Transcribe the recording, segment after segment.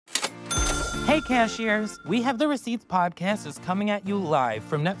Hey, cashiers! We Have the Receipts podcast is coming at you live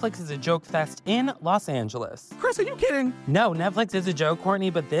from Netflix's A Joke Fest in Los Angeles. Chris, are you kidding? No, Netflix is a joke, Courtney,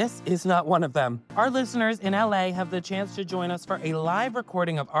 but this is not one of them. Our listeners in LA have the chance to join us for a live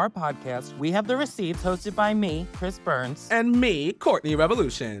recording of our podcast, We Have the Receipts, hosted by me, Chris Burns. And me, Courtney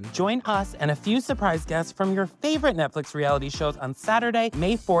Revolution. Join us and a few surprise guests from your favorite Netflix reality shows on Saturday,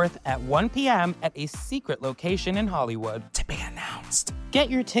 May 4th at 1 p.m. at a secret location in Hollywood. To be announced. Get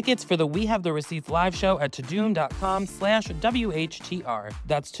your tickets for the We Have the Receipts live show at tudum.com/WHTR.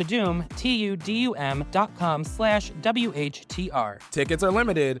 That's Tudum, TUDUM.com/WHTR. Tickets are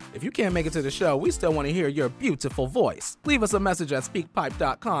limited. If you can't make it to the show, we still want to hear your beautiful voice. Leave us a message at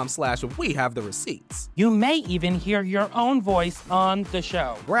speakpipe.com/We Have the Receipts. You may even hear your own voice on the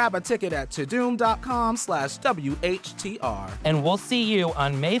show. Grab a ticket at tudum.com/WHTR. And we'll see you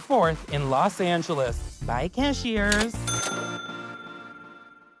on May 4th in Los Angeles. Bye, cashiers.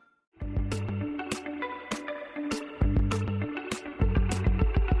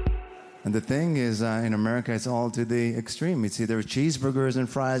 And the thing is, in America, it's all to the extreme. It's either cheeseburgers and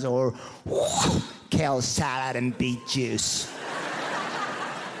fries or kale salad and beet juice.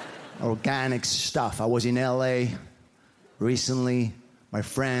 Organic stuff. I was in LA recently. My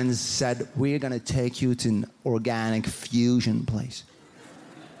friends said, we're going to take you to an organic fusion place.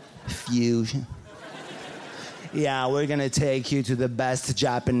 Fusion. Yeah, we're going to take you to the best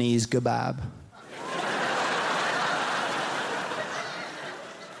Japanese kebab.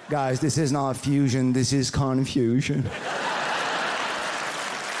 Guys, this is not fusion, this is confusion.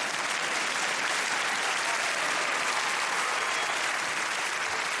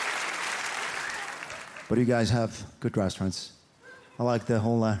 But you guys have good restaurants. I like the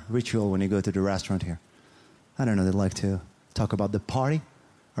whole ritual when you go to the restaurant here. I don't know, they like to talk about the party.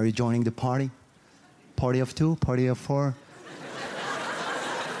 Are you joining the party? Party of 2, party of 4?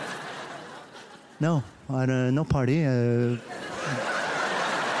 No, no party.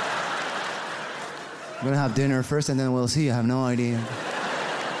 We're gonna have dinner first and then we'll see. I have no idea.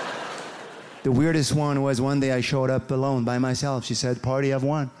 The weirdest one was one day I showed up alone by myself. She said, party of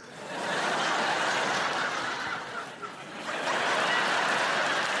 1.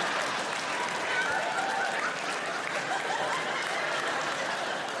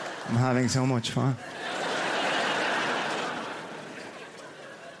 I'm having so much fun.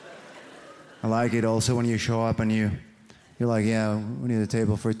 I like it also when you show up and you're like, yeah, we need a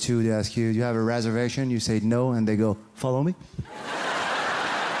table for 2. They ask you, do you have a reservation? You say no, and they go, follow me.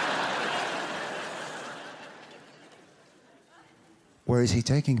 Where is he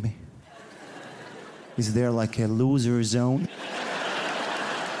taking me? Is there like a loser zone?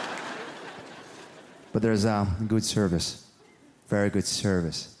 But there's good service. Very good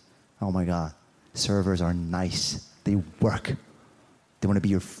service. Oh my God. Servers are nice. They work. They want to be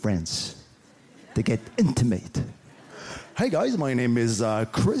your friends. They get intimate. Hey guys, my name is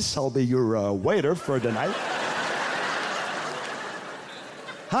Chris. I'll be your waiter for the night.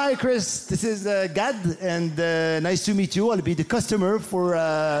 Hi Chris, this is Gad, and nice to meet you. I'll be the customer for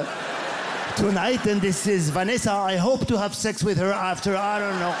tonight, and this is Vanessa. I hope to have sex with her after, I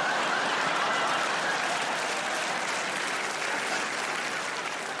don't know.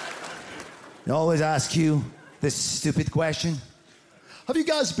 I always ask you this stupid question. Have you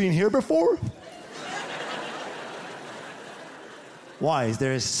guys been here before? Why? Is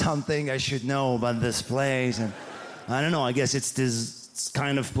there something I should know about this place? And I don't know, I guess it's this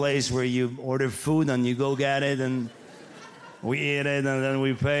kind of place where you order food and you go get it and we eat it and then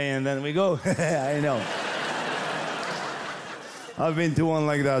we pay and then we go. I know. I've been to one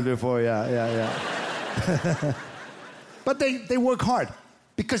like that before, yeah. But they work hard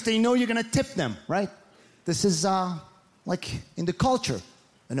because they know you're gonna tip them, right? This is like in the culture.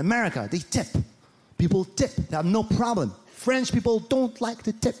 In America, they tip. People tip, they have no problem. French people don't like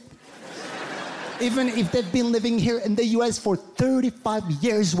to tip. Even if they've been living here in the US for 35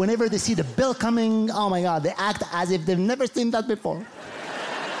 years, whenever they see the bill coming, oh my God, they act as if they've never seen that before.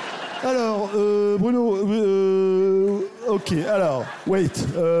 Alors, Bruno, okay, alors, wait,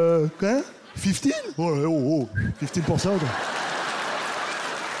 quoi? 15? Oh, 15%.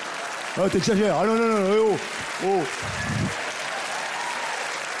 Ah, t'exagères. Ah non, oh.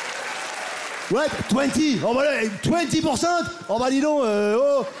 What? 20? Oh, bah, 20%? Oh, bah, dis donc,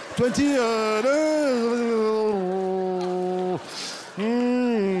 20,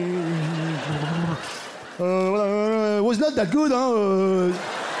 was not that good, huh?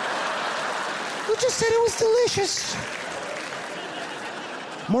 You just said it was delicious.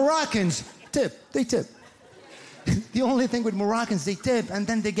 Moroccans tip, they tip. The only thing with Moroccans, they tip and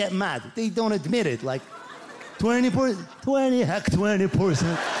then they get mad. They don't admit it, like 20%.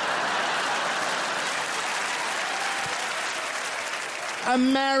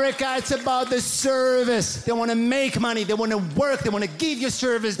 America, it's about the service. They want to make money. They want to work. They want to give you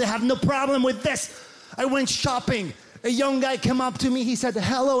service. They have no problem with this. I went shopping. A young guy came up to me. He said,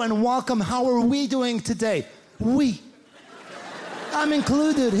 hello and welcome. How are we doing today? We. I'm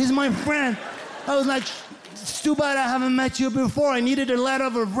included. He's my friend. I was like, it's too bad I haven't met you before. I needed a letter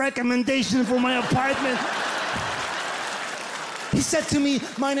of recommendation for my apartment. He said to me,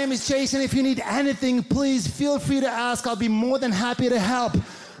 my name is Jason. If you need anything, please feel free to ask. I'll be more than happy to help.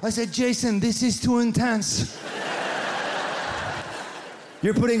 I said, Jason, this is too intense.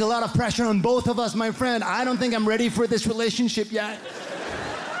 You're putting a lot of pressure on both of us, my friend. I don't think I'm ready for this relationship yet.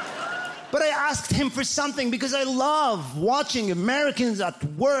 But I asked him for something because I love watching Americans at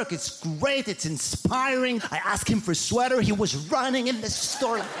work. It's great, it's inspiring. I asked him for a sweater. He was running in the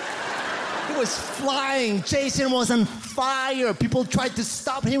store. He was flying. Jason was on fire. People tried to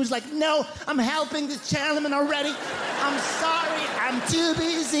stop him. He was like, no, I'm helping this gentleman already. I'm sorry, I'm too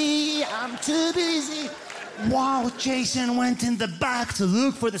busy. Wow, Jason went in the back to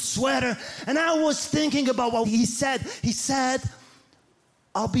look for the sweater. And I was thinking about what he said. He said,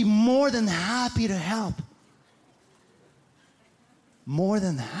 I'll be more than happy to help. More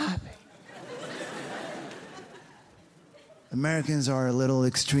than happy. Americans are a little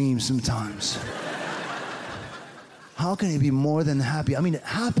extreme sometimes. How can he be more than happy? I mean,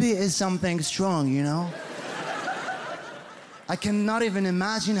 happy is something strong, you know? I cannot even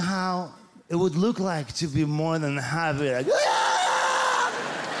imagine how it would look like to be more than happy. Like,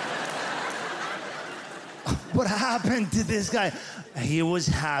 what happened to this guy? He was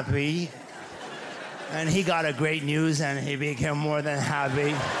happy, and he got a great news, and he became more than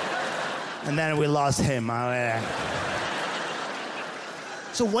happy. And then we lost him.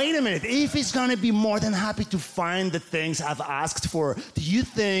 So wait a minute, if he's gonna be more than happy to find the things I've asked for, do you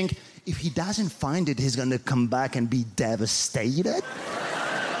think if he doesn't find it, he's gonna come back and be devastated?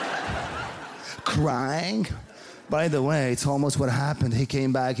 Crying? By the way, it's almost what happened. He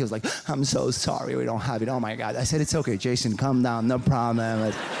came back, he was like, I'm so sorry we don't have it, oh my God. I said, it's okay, Jason, calm down, no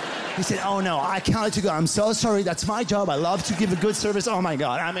problem. He said, oh no, I can't let you go, I'm so sorry, that's my job, I love to give a good service, oh my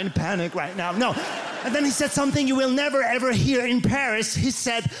God, I'm in panic right now, no. And then he said something you will never ever hear in Paris. He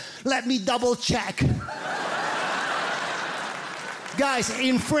said, let me double check. Guys,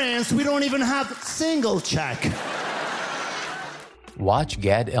 in France, we don't even have single check. Watch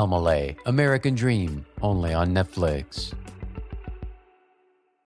Gad Elmaleh, American Dream, only on Netflix.